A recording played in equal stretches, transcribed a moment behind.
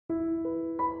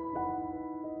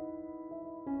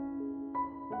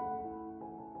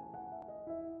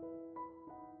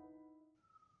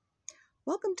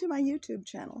Welcome to my YouTube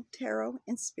channel, Tarot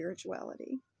and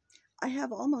Spirituality. I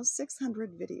have almost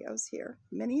 600 videos here,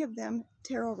 many of them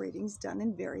tarot readings done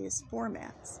in various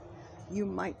formats. You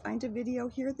might find a video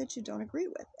here that you don't agree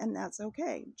with, and that's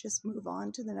okay. Just move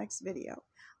on to the next video.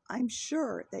 I'm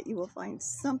sure that you will find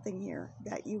something here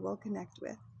that you will connect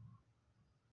with.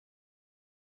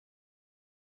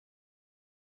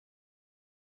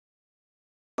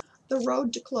 The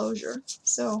road to closure.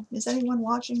 So, is anyone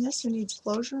watching this who needs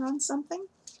closure on something?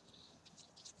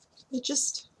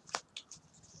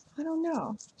 I don't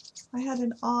know. I had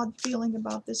an odd feeling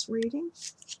about this reading.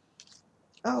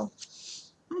 Oh,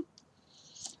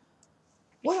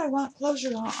 what I want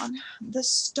closure on, the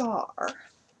Star.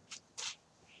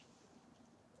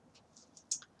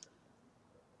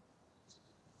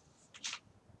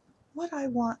 What I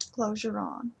want closure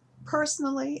on.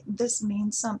 Personally, this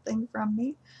means something from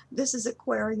me. This is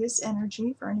Aquarius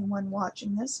energy for anyone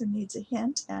watching this who needs a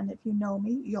hint, and if you know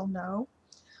me, you'll know.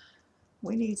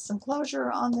 We need some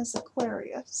closure on this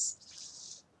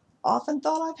Aquarius. Often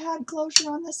thought I've had closure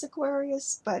on this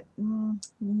Aquarius, but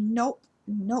nope.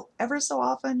 Ever so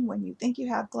often when you think you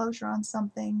have closure on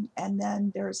something and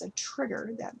then there's a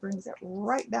trigger that brings it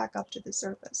right back up to the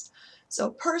surface.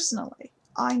 So personally,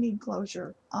 I need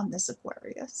closure on this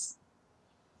Aquarius.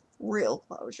 Real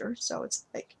closure. So it's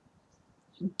like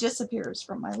disappears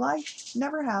from my life.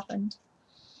 Never happened.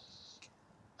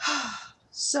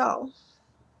 So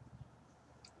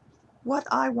what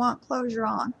I want closure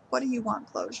on. What do you want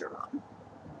closure on?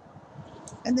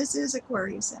 And this is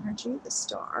Aquarius energy, the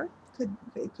Star.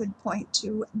 It could point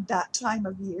to that time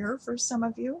of year for some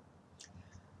of you.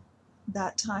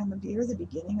 That time of year, the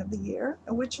beginning of the year,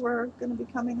 which we're going to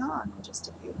be coming on in just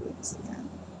a few weeks again.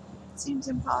 It seems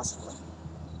impossible.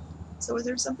 So is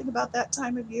there something about that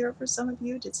time of year for some of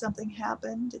you? Did something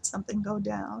happen? Did something go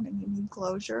down and you need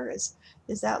closure? Is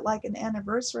that like an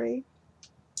anniversary,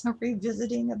 a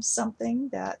revisiting of something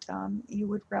that you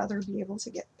would rather be able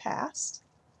to get past?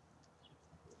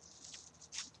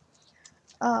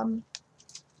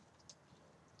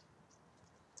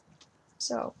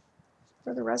 So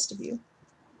for the rest of you,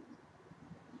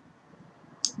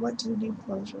 what do you need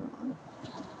closure on?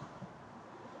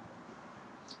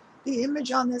 The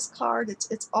image on this card,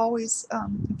 it's always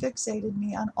fixated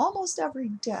me on almost every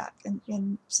deck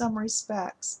in some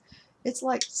respects. It's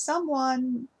like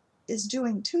someone is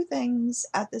doing two things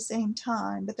at the same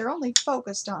time, but they're only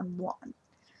focused on one.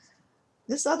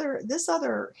 This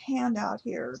other handout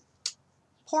here,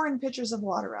 pouring pitchers of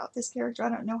water out. This character, I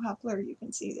don't know how clear you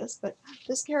can see this, but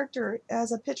this character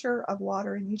has a pitcher of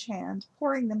water in each hand,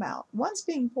 pouring them out. One's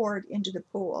being poured into the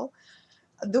pool.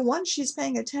 The one she's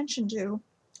paying attention to,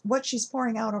 what she's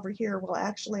pouring out over here will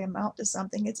actually amount to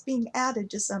something. It's being added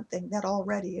to something that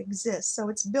already exists, so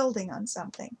it's building on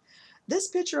something. This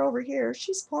pitcher over here,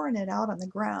 she's pouring it out on the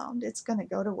ground. It's going to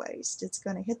go to waste. It's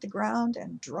going to hit the ground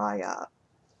and dry up.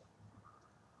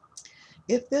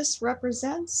 If this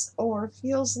represents or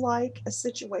feels like a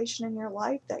situation in your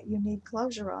life that you need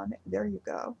closure on, there you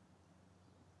go.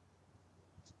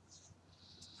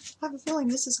 I have a feeling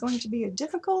this is going to be a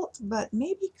difficult but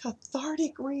maybe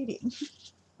cathartic reading.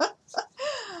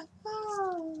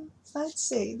 Let's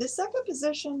see. The second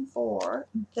position for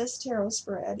this tarot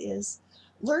spread is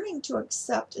learning to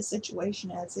accept a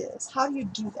situation as is. How do you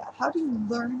do that? How do you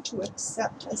learn to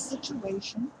accept a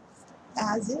situation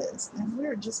as is? And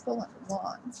we're just pulling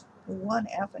one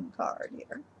effing card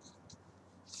here.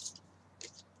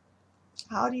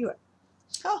 How do you...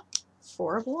 Oh,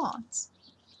 Four of Wands.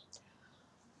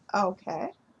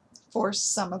 Okay. For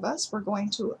some of us, we're going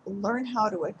to learn how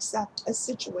to accept a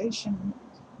situation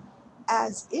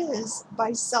as is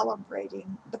by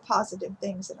celebrating the positive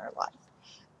things in our life.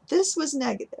 This was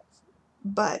negative,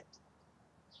 but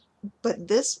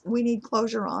this we need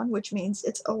closure on, which means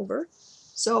it's over.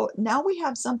 So now we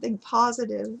have something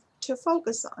positive to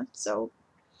focus on. So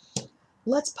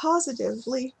let's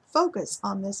positively focus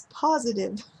on this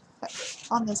positive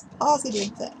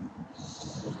thing.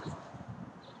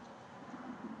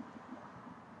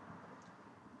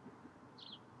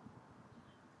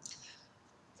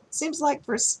 Seems like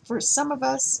for some of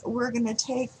us, we're going to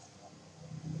take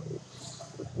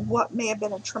what may have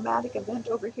been a traumatic event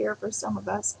over here for some of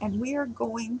us, and we are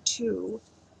going to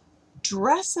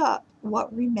dress up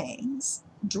what remains,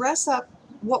 dress up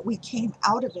what we came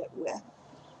out of it with,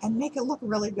 and make it look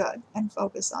really good and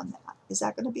focus on that. Is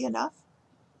that going to be enough?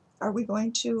 Are we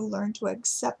going to learn to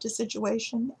accept a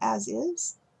situation as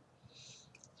is?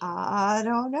 I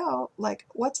don't know. Like,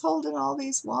 what's holding all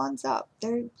these wands up?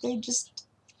 They just,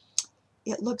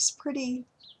 it looks pretty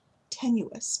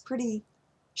tenuous, pretty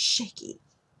shaky.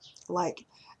 Like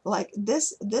Like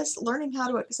this learning how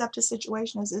to accept a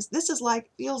situation as this is like,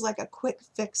 feels like a quick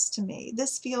fix to me.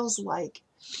 This feels like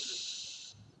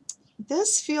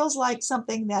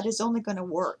something that is only going to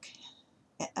work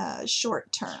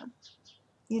short term,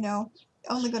 you know,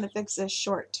 only going to fix this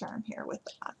short term here with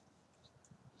that.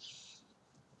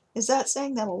 Is that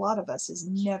saying that a lot of us is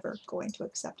never going to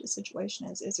accept a situation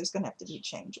as is? There's going to have to be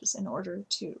changes in order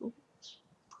to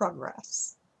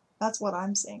progress. That's what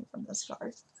I'm seeing from this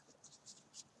card.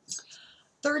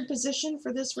 Third position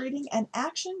for this reading, an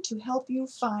action to help you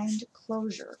find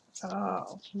closure.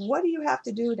 Oh, what do you have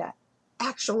to do to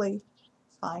actually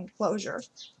find closure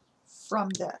from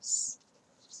this?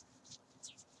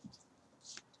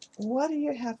 What do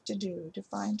you have to do to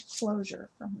find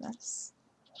closure from this?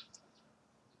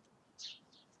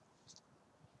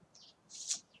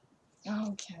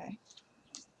 Okay.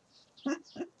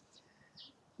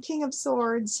 King of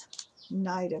Swords,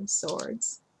 Knight of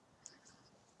Swords.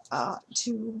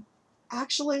 To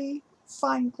actually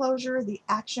find closure, the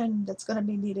action that's going to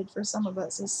be needed for some of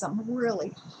us is some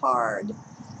really hard,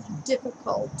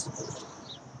 difficult,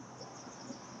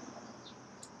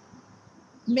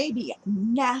 maybe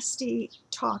nasty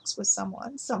talks with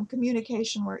someone, some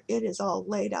communication where it is all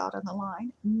laid out on the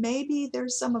line. Maybe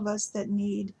there's some of us that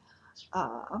need,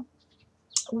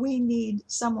 we need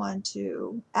someone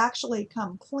to actually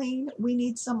come clean. We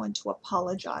need someone to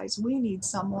apologize. We need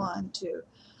someone to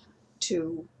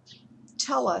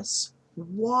tell us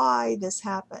why this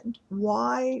happened.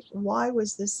 Why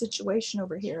was this situation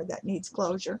over here that needs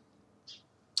closure?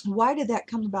 Why did that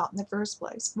come about in the first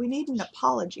place? We need an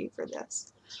apology for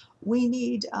this. We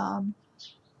need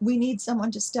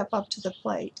someone to step up to the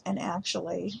plate and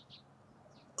actually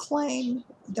claim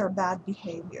their bad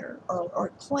behavior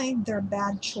or claim their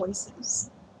bad choices.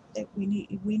 We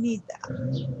need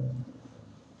that.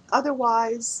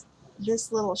 Otherwise,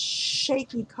 this little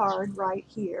shaky card right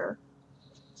here,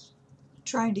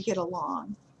 trying to get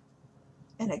along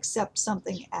and accept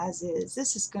something as is,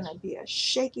 this is going to be a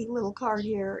shaky little card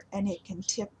here, and it can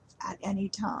tip at any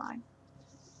time.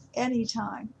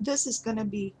 Anytime. This is going to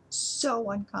be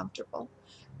so uncomfortable.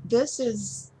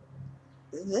 This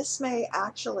may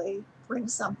actually bring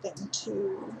something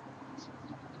to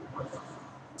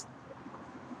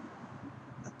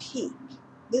a peak.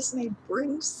 This may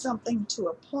bring something to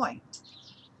a point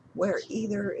where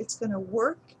either it's going to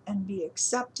work and be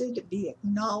accepted, be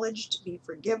acknowledged, be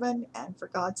forgiven, and for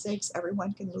God's sakes,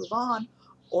 everyone can move on,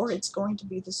 or it's going to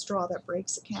be the straw that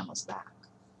breaks the camel's back.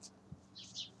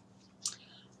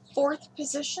 Fourth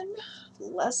position,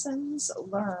 lessons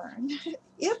learned.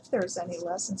 If there's any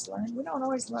lessons learned, we don't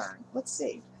always learn. Let's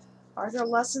see. Are there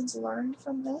lessons learned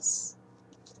from this?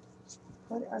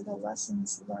 What are the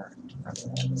lessons learned from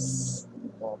this?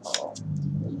 Whoa.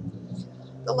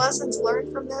 The lessons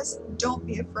learned from this, don't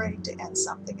be afraid to end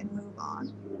something and move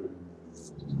on.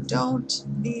 Don't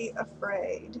be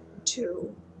afraid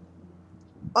to,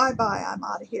 bye-bye, I'm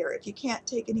out of here. If you can't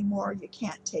take any more, you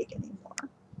can't take any more.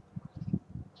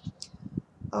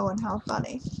 Oh, and how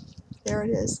funny. There it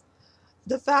is.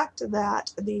 The fact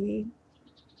that the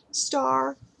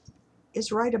star is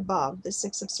right above the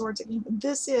Six of Swords.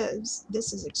 This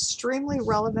is extremely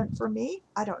relevant for me.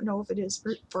 I don't know if it is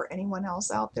for anyone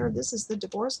else out there. This is the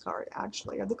divorce card,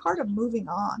 actually, or the card of moving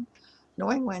on,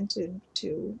 knowing when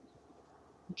to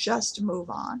just move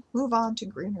on to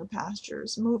greener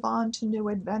pastures, move on to new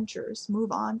adventures,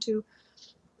 move on to,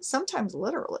 sometimes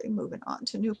literally moving on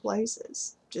to new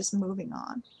places, just moving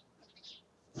on.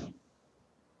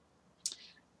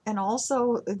 And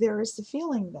also there is the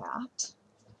feeling that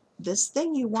this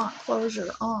thing you want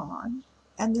closure on,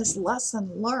 and this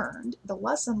lesson learned, the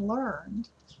lesson learned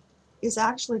is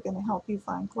actually going to help you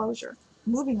find closure.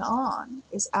 Moving on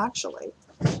is actually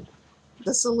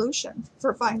the solution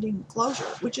for finding closure,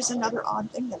 which is another odd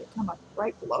thing that had come up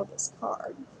right below this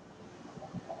card.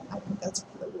 I think that's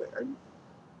really weird.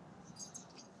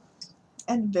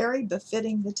 And very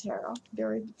befitting the tarot.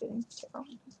 Very befitting the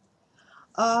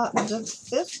tarot. The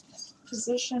fifth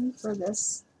position for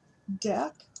this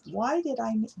deck. Why did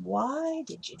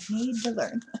you need to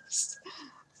learn this?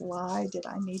 Why did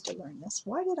I need to learn this?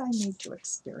 Why did I need to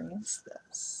experience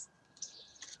this?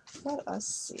 Let us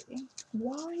see.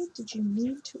 Why did you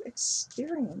need to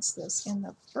experience this in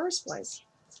the first place?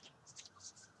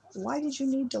 Why did you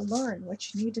need to learn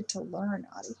what you needed to learn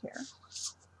out of here?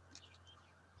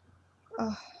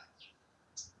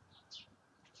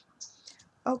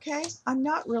 Okay, I'm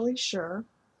not really sure.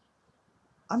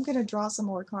 I'm going to draw some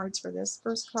more cards for this.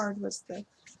 First card was the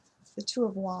Two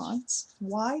of Wands.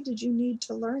 Why did you need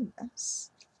to learn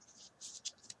this?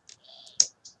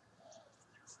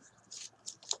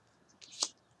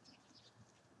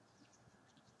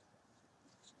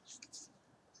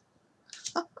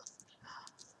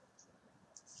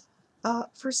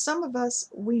 For some of us,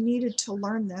 we needed to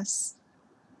learn this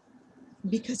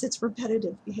because it's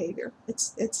repetitive behavior.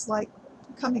 It's like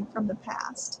coming from the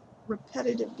past,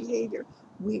 repetitive behavior.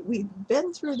 We've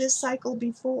been through this cycle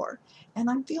before, and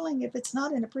I'm feeling if it's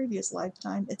not in a previous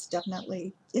lifetime, it's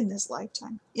definitely in this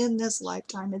lifetime. In this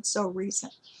lifetime, it's so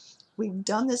recent. We've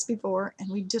done this before, and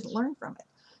we didn't learn from it.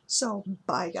 So,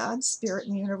 by God, Spirit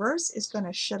in the universe is going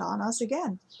to shit on us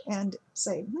again and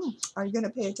say, are you going to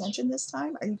pay attention this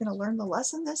time? Are you going to learn the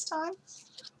lesson this time?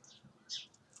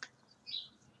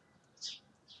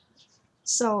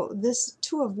 So this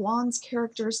Two of Wands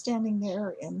character standing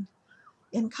there in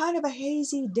kind of a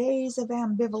hazy daze of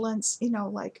ambivalence, you know,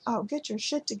 like, oh, get your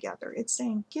shit together. It's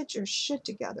saying, get your shit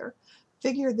together.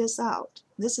 Figure this out.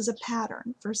 This is a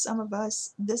pattern. For some of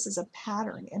us, this is a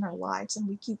pattern in our lives, and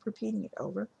we keep repeating it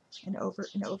over and over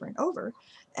and over and over.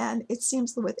 And it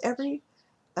seems that with every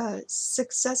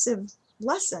successive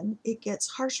lesson, it gets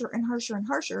harsher and harsher and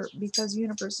harsher because the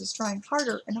universe is trying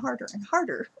harder and harder and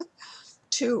harder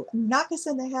to knock us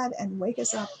in the head and wake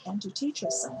us up and to teach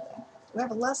us something. We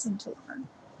have a lesson to learn.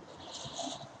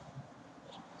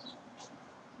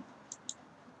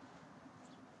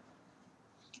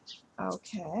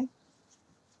 Okay.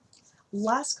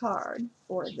 Last card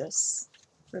for this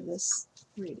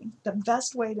reading. The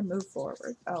best way to move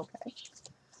forward. Okay.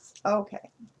 Okay.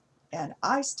 And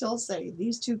I still say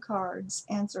these two cards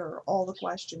answer all the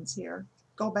questions here.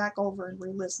 Go back over and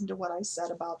re-listen to what I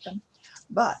said about them.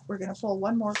 But we're going to pull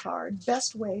one more card.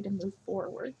 Best way to move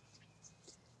forward.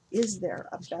 Is there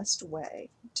a best way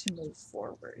to move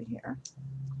forward here?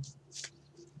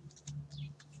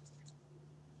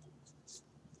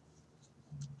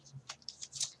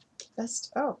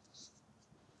 The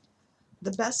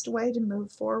best way to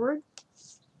move forward.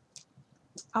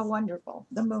 How wonderful.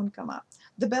 The moon come up.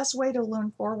 The best way to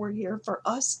learn forward here for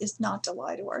us is not to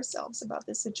lie to ourselves about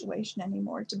this situation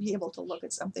anymore, to be able to look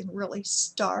at something really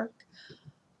stark,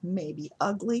 maybe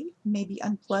ugly, maybe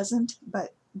unpleasant,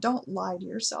 but don't lie to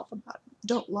yourself about it.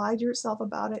 Don't lie to yourself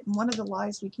about it. And one of the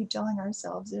lies we keep telling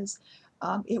ourselves is,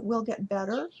 it will get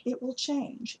better, it will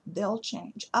change, they'll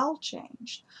change, I'll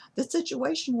change. The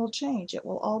situation will change, it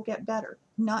will all get better.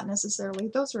 Not necessarily.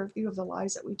 Those are a few of the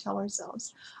lies that we tell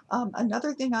ourselves.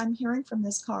 Another thing I'm hearing from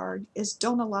this card is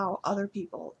don't allow other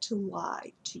people to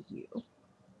lie to you.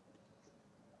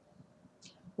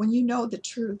 When you know the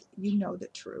truth, you know the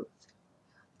truth.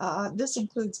 This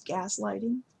includes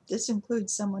gaslighting. This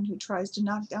includes someone who tries to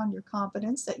knock down your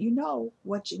confidence that you know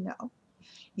what you know.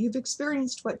 You've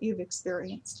experienced what you've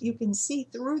experienced. You can see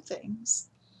through things.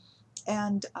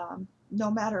 And no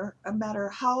matter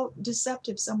how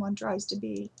deceptive someone tries to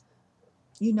be,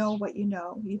 you know what you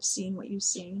know. You've seen what you've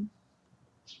seen.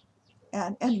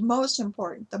 And most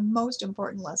important, the most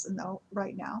important lesson though,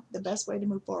 right now, the best way to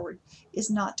move forward is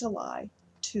not to lie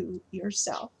to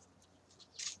yourself.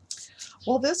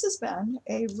 Well, this has been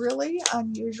a really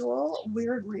unusual,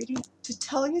 weird reading. To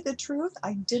tell you the truth,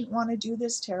 I didn't want to do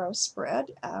this tarot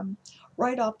spread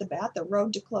right off the bat, the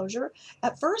road to closure.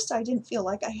 At first, I didn't feel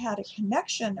like I had a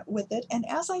connection with it. And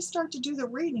as I start to do the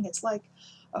reading, it's like,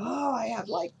 oh, I have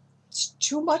like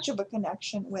too much of a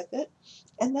connection with it.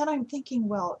 And then I'm thinking,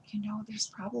 well, you know,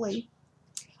 there's probably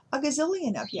a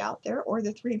gazillion of you out there, or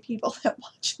the 3 people that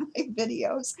watch my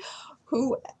videos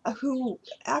who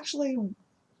actually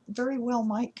very well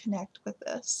might connect with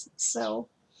this. So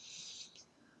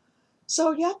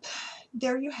yep,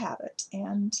 there you have it.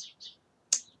 And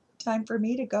time for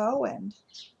me to go and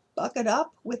buck it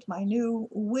up with my new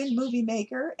Win Movie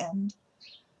Maker and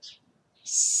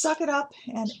suck it up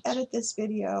and edit this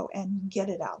video and get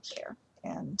it out there.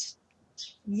 And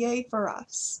yay for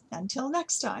us. Until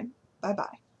next time,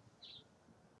 bye-bye.